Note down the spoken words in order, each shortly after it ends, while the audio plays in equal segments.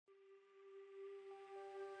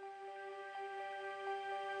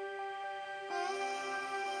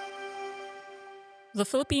The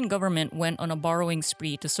Philippine government went on a borrowing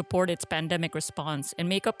spree to support its pandemic response and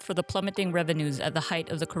make up for the plummeting revenues at the height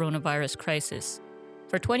of the coronavirus crisis.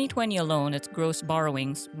 For 2020 alone, its gross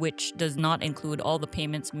borrowings, which does not include all the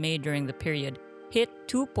payments made during the period, hit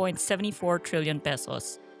 2.74 trillion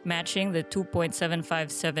pesos, matching the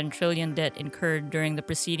 2.757 trillion debt incurred during the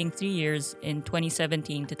preceding 3 years in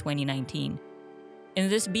 2017 to 2019. In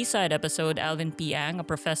this B-side episode, Alvin P. Ang, a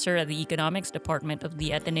professor at the Economics Department of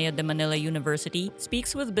the Ateneo de Manila University,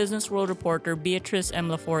 speaks with Business World reporter Beatrice M.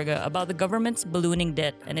 Laforga about the government's ballooning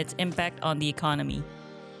debt and its impact on the economy.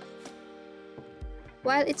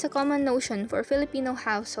 While it's a common notion for Filipino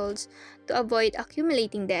households to avoid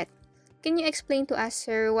accumulating debt, can you explain to us,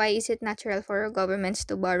 sir, why is it natural for governments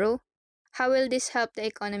to borrow? How will this help the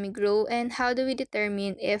economy grow, and how do we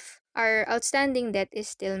determine if our outstanding debt is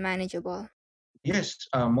still manageable? Yes,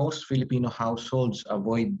 most Filipino households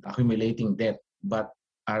avoid accumulating debt but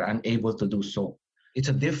are unable to do so. It's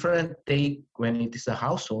a different take when it is the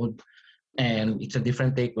household, and it's a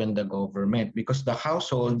different take when the government, because the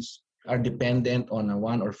households are dependent on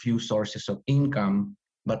one or few sources of income,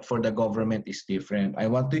 but for the government is different. I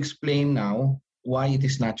want to explain now why it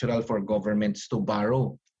is natural for governments to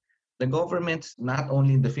borrow. The governments, not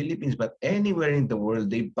only in the Philippines but anywhere in the world,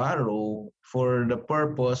 they borrow for the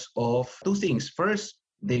purpose of two things. First,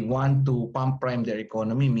 they want to pump prime their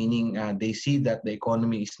economy, meaning they see that the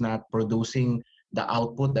economy is not producing the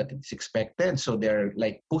output that it's expected, so they're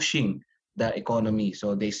like pushing the economy,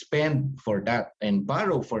 so they spend for that and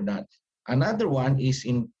borrow for that. Another one is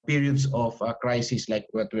in periods of crisis like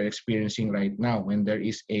what we're experiencing right now, when there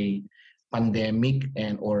is a pandemic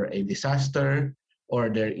and or a disaster, or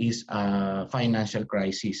there is a financial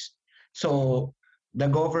crisis. So the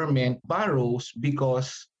government borrows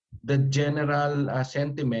because the general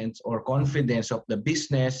sentiments or confidence of the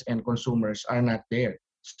business and consumers are not there.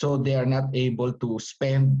 So they are not able to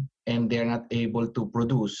spend and they're not able to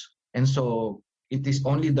produce. And so it is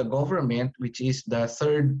only the government, which is the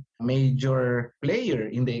third major player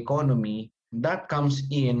in the economy, that comes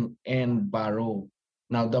in and borrow.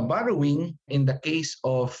 Now, the borrowing in the case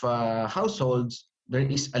of households, there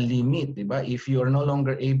is a limit, diba? If you are no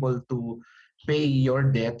longer able to pay your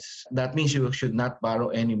debts, that means you should not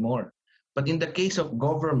borrow anymore. But in the case of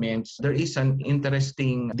governments, there is an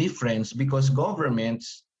interesting difference, because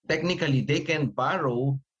governments, technically, they can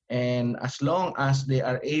borrow, and as long as they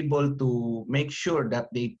are able to make sure that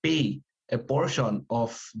they pay a portion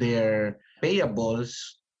of their payables,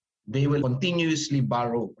 they will continuously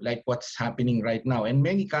borrow, like what's happening right now. And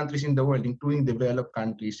many countries in the world, including developed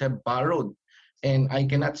countries, have borrowed. And I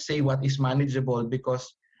cannot say what is manageable,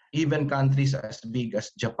 because even countries as big as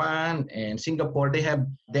Japan and Singapore, they have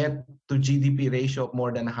debt to GDP ratio of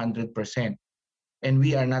more than 100%. And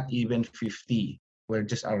we are not even 50. We're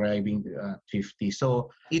just arriving at 50. So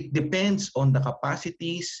it depends on the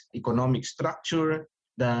capacities, economic structure,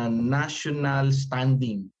 the national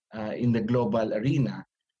standing in the global arena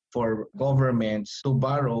for governments to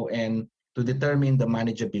borrow and to determine the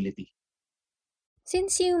manageability.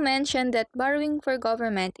 Since you mentioned that borrowing for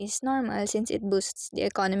government is normal since it boosts the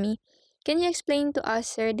economy, can you explain to us,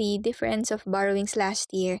 sir, the difference of borrowings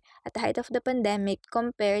last year at the height of the pandemic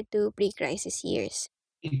compared to pre-crisis years?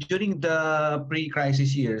 During the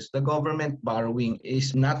pre-crisis years, the government borrowing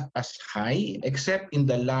is not as high, except in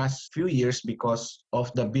the last few years because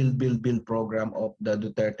of the Build program of the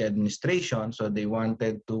Duterte administration. So they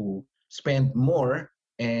wanted to spend more.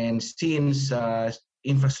 And since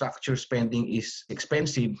infrastructure spending is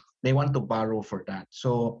expensive, they want to borrow for that.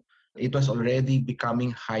 So it was already becoming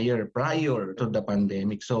higher prior to the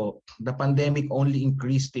pandemic. So the pandemic only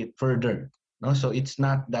increased it further. No, so it's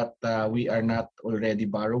not that we are not already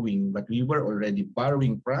borrowing, but we were already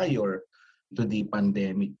borrowing prior to the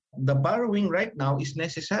pandemic. The borrowing right now is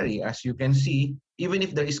necessary, as you can see, even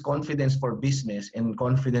if there is confidence for business and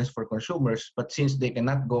confidence for consumers, but since they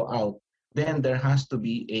cannot go out, then there has to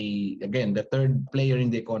be again, the third player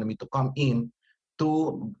in the economy to come in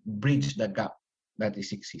to bridge the gap that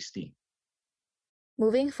is existing.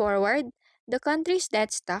 Moving forward, the country's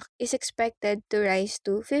debt stock is expected to rise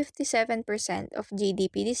to 57% of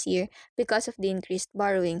GDP this year because of the increased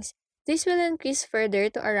borrowings. This will increase further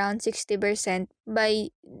to around 60% by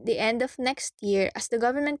the end of next year as the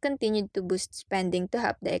government continued to boost spending to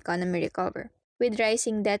help the economy recover. With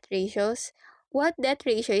rising debt ratios, what debt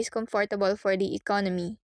ratio is comfortable for the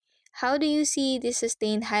economy? How do you see this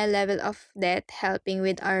sustained high level of debt helping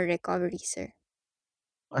with our recovery, sir?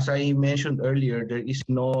 As I mentioned earlier, there is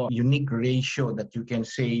no unique ratio that you can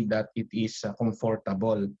say that it is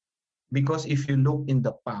comfortable. Because if you look in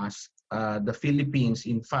the past, the Philippines,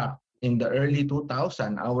 in fact, in the early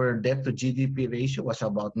 2000, our debt to GDP ratio was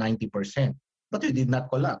about 90%, but it did not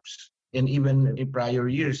collapse. And even in prior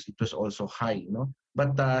years, it was also high,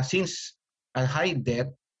 But since a high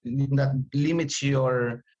debt that limits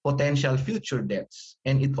your potential future debts,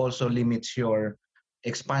 and it also limits your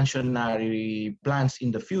expansionary plans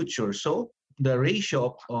in the future. So the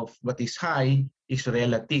ratio of what is high is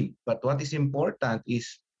relative, but what is important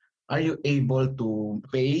is, are you able to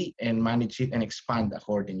pay and manage it and expand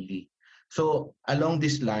accordingly? So along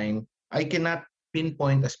this line, I cannot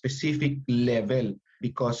pinpoint a specific level,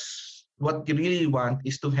 because what you really want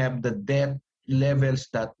is to have the debt levels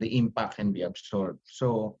that the impact can be absorbed.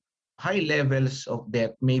 So high levels of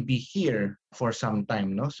debt may be here for some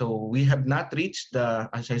time. No? So we have not reached the,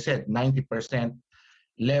 as I said, 90%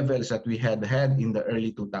 levels that we had in the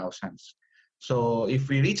early 2000s. So if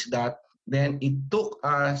we reach that, then it took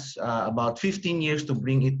us about 15 years to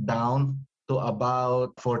bring it down to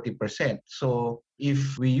about 40%. So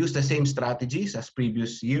if we use the same strategies as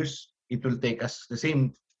previous years, it will take us the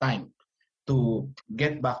same time to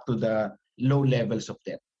get back to the low levels of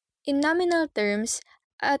debt. In nominal terms,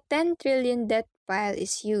 a 10 trillion debt pile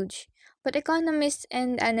is huge, but economists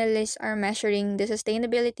and analysts are measuring the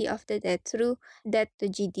sustainability of the debt through debt to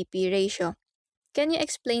GDP ratio. Can you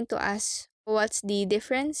explain to us what's the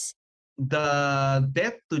difference? The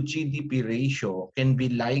debt to GDP ratio can be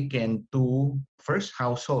likened to first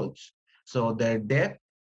households. So their debt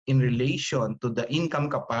in relation to the income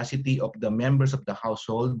capacity of the members of the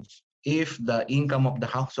households. If the income of the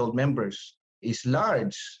household members is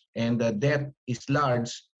large and the debt is large,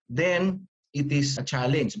 then it is a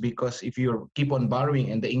challenge, because if you keep on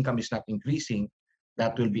borrowing and the income is not increasing,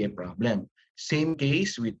 that will be a problem. Same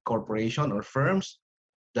case with corporation or firms.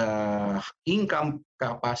 The income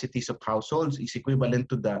capacities of households is equivalent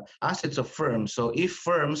to the assets of firms. So if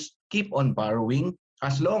firms keep on borrowing,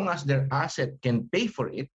 as long as their asset can pay for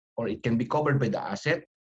it, or it can be covered by the asset,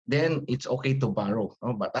 then it's okay to borrow.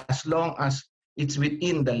 But as long as it's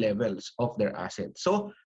within the levels of their assets.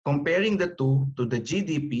 So comparing the two to the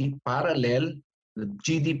GDP, parallel, the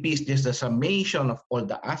GDP is just a summation of all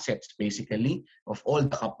the assets, basically, of all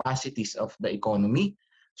the capacities of the economy.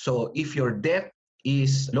 So if your debt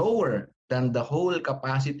is lower than the whole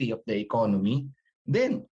capacity of the economy,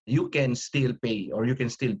 then you can still pay or you can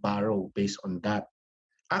still borrow based on that.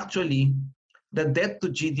 Actually, the debt to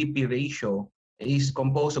GDP ratio is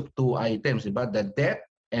composed of two items, about the debt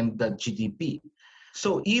and the GDP.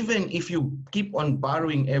 So even if you keep on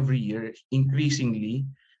borrowing every year increasingly,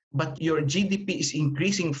 but your GDP is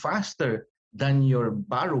increasing faster than your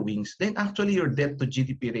borrowings, then actually your debt to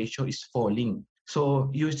GDP ratio is falling. So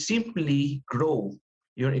you simply grow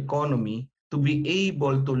your economy to be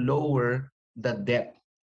able to lower the debt.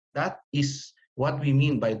 That is what we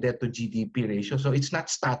mean by debt to GDP ratio. So it's not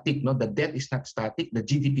static, no? The debt is not static, the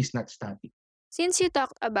GDP is not static. Since you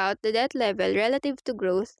talked about the debt level relative to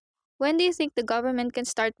growth, when do you think the government can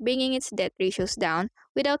start bringing its debt ratios down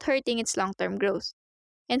without hurting its long term growth?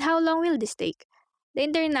 And how long will this take? The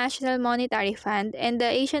International Monetary Fund and the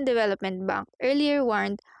Asian Development Bank earlier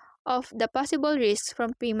warned of the possible risks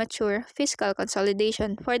from premature fiscal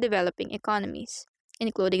consolidation for developing economies,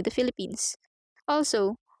 including the Philippines.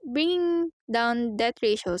 Also, bringing down debt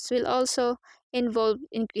ratios will also involve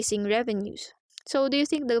increasing revenues. So, do you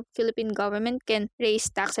think the Philippine government can raise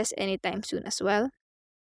taxes anytime soon as well?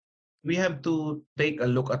 We have to take a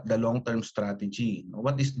look at the long-term strategy.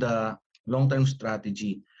 What is the long-term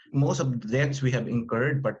strategy? Most of the debts we have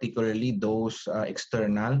incurred, particularly those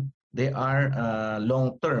external, they are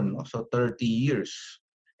long-term, no? So 30 years.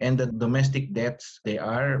 And the domestic debts, they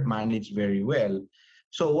are managed very well.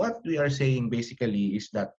 So what we are saying basically is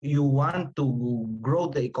that you want to grow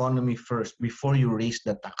the economy first before you raise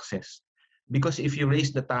the taxes. Because if you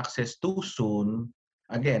raise the taxes too soon,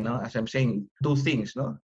 again, no, as I'm saying, two things,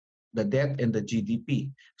 no? The debt and the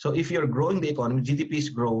GDP. So if you're growing the economy, GDP is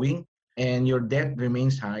growing, and your debt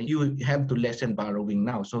remains high, you have to lessen borrowing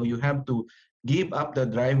now. So you have to give up the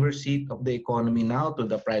driver's seat of the economy now to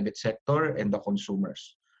the private sector and the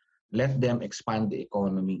consumers. Let them expand the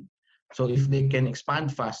economy. So if they can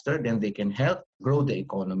expand faster, then they can help grow the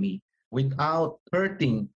economy without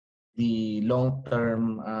hurting the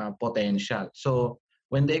long-term potential. So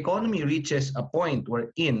when the economy reaches a point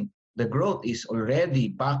wherein the growth is already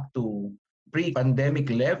back to pre-pandemic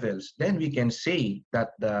levels, then we can say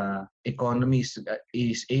that the economy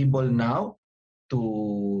is able now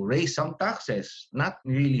to raise some taxes, not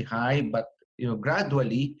really high, but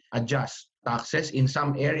gradually adjust taxes in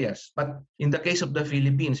some areas. But in the case of the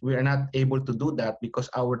Philippines, we are not able to do that because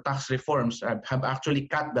our tax reforms have actually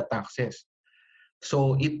cut the taxes.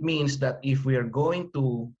 So it means that if we are going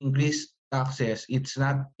to increase taxes, it's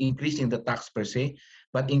not increasing the tax per se,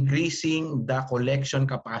 but increasing the collection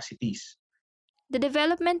capacities. The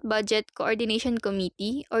Development Budget Coordination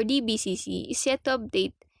Committee, or DBCC, is yet to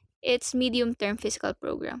update its medium term fiscal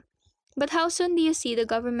program. But how soon do you see the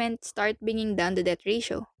government start bringing down the debt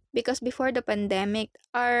ratio? Because before the pandemic,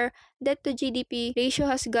 our debt to GDP ratio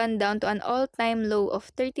has gone down to an all time low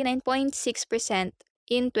of 39.6%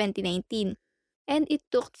 in 2019. And it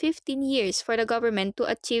took 15 years for the government to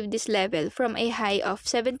achieve this level from a high of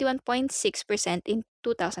 71.6% in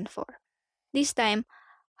 2004. This time,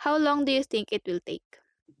 how long do you think it will take?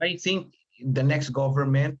 I think the next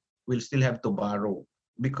government will still have to borrow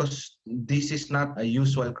because this is not a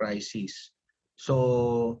usual crisis.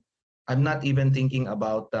 So I'm not even thinking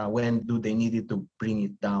about when do they need it to bring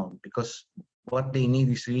it down, because what they need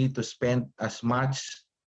is really to spend as much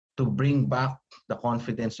to bring back the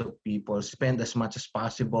confidence of people, spend as much as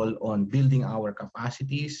possible on building our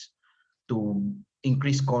capacities to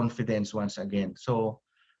increase confidence once again. So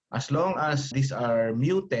as long as these are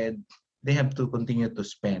muted, they have to continue to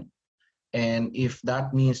spend. And if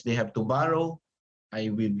that means they have to borrow, I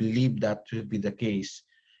will believe that will be the case,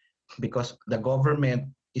 because the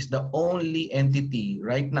government is the only entity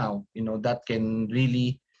right now, that can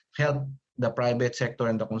really help the private sector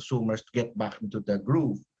and the consumers to get back into the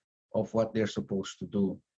groove of what they're supposed to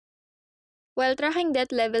do. While tracking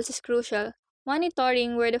debt levels is crucial,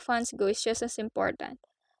 monitoring where the funds go is just as important.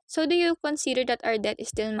 So, do you consider that our debt is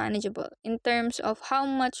still manageable in terms of how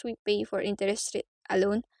much we pay for interest rate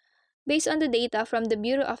alone? Based on the data from the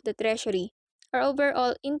Bureau of the Treasury, our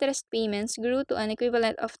overall interest payments grew to an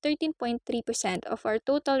equivalent of 13.3% of our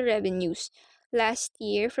total revenues last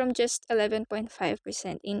year from just 11.5%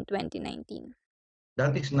 in 2019.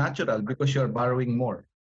 That is natural because you're borrowing more.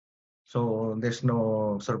 So there's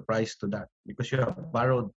no surprise to that. Because you have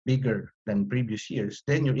borrowed bigger than previous years,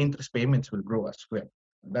 then your interest payments will grow as well.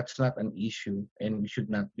 That's not an issue, and we should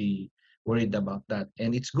not be worried about that.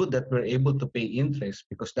 And it's good that we're able to pay interest,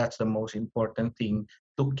 because that's the most important thing,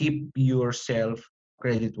 to keep yourself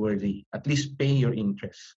credit worthy. At least pay your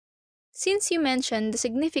interest. Since you mentioned the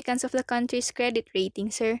significance of the country's credit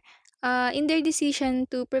rating, sir, in their decision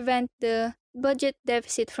to prevent the budget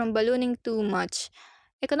deficit from ballooning too much,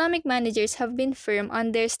 economic managers have been firm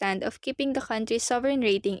on their stand of keeping the country's sovereign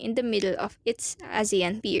rating in the middle of its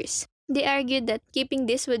ASEAN peers. They argued that keeping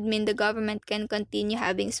this would mean the government can continue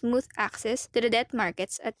having smooth access to the debt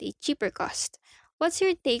markets at a cheaper cost. What's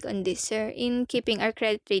your take on this, sir, in keeping our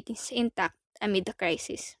credit ratings intact amid the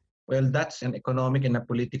crisis? Well, that's an economic and a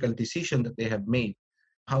political decision that they have made.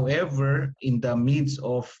 However, in the midst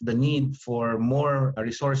of the need for more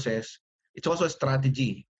resources, it's also a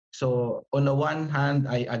strategy. So on the one hand,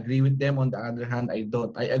 I agree with them. On the other hand, I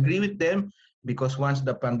don't. I agree with them because once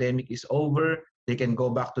the pandemic is over, they can go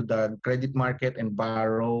back to the credit market and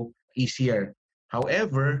borrow easier.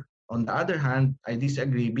 However, on the other hand, I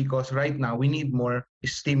disagree because right now we need more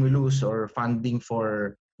stimulus or funding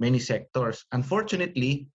for many sectors.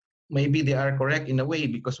 Unfortunately, maybe they are correct in a way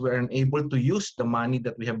because we're unable to use the money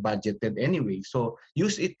that we have budgeted anyway. So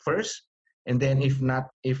use it first, and then if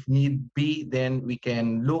need be, then we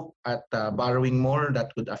can look at borrowing more that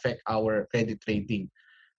would affect our credit rating.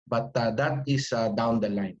 But that is down the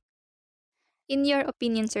line. In your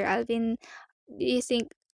opinion, Sir Alvin, do you think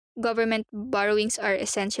government borrowings are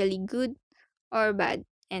essentially good or bad,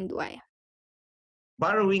 and why?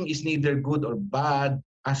 Borrowing is neither good or bad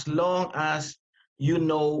as long as you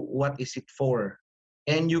know what is it for,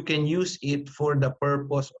 and you can use it for the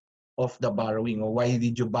purpose of the borrowing, or why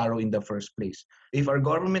did you borrow in the first place. If our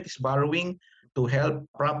government is borrowing to help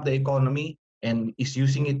prop the economy and is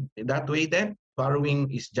using it that way, then borrowing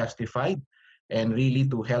is justified and really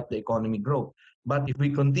to help the economy grow. But if we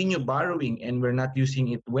continue borrowing and we're not using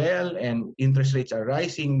it well and interest rates are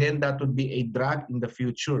rising, then that would be a drag in the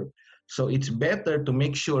future. So it's better to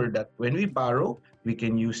make sure that when we borrow, we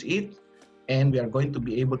can use it and we are going to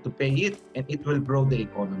be able to pay it, and it will grow the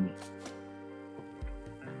economy.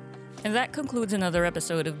 And that concludes another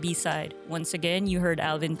episode of B-Side. Once again, you heard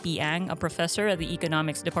Alvin P. Ang, a professor at the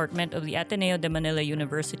Economics Department of the Ateneo de Manila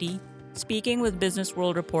University, speaking with Business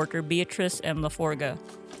World reporter Beatrice M. Laforga.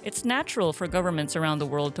 It's natural for governments around the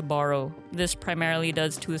world to borrow. This primarily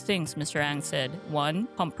does two things, Mr. Ang said. One,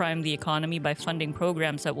 pump prime the economy by funding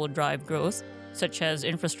programs that will drive growth, such as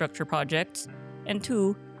infrastructure projects. And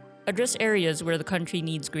two, address areas where the country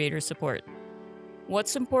needs greater support.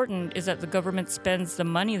 What's important is that the government spends the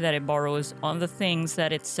money that it borrows on the things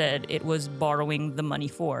that it said it was borrowing the money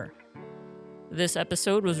for. This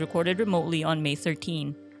episode was recorded remotely on May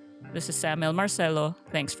 13. This is Samuel Marcelo.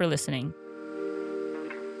 Thanks for listening.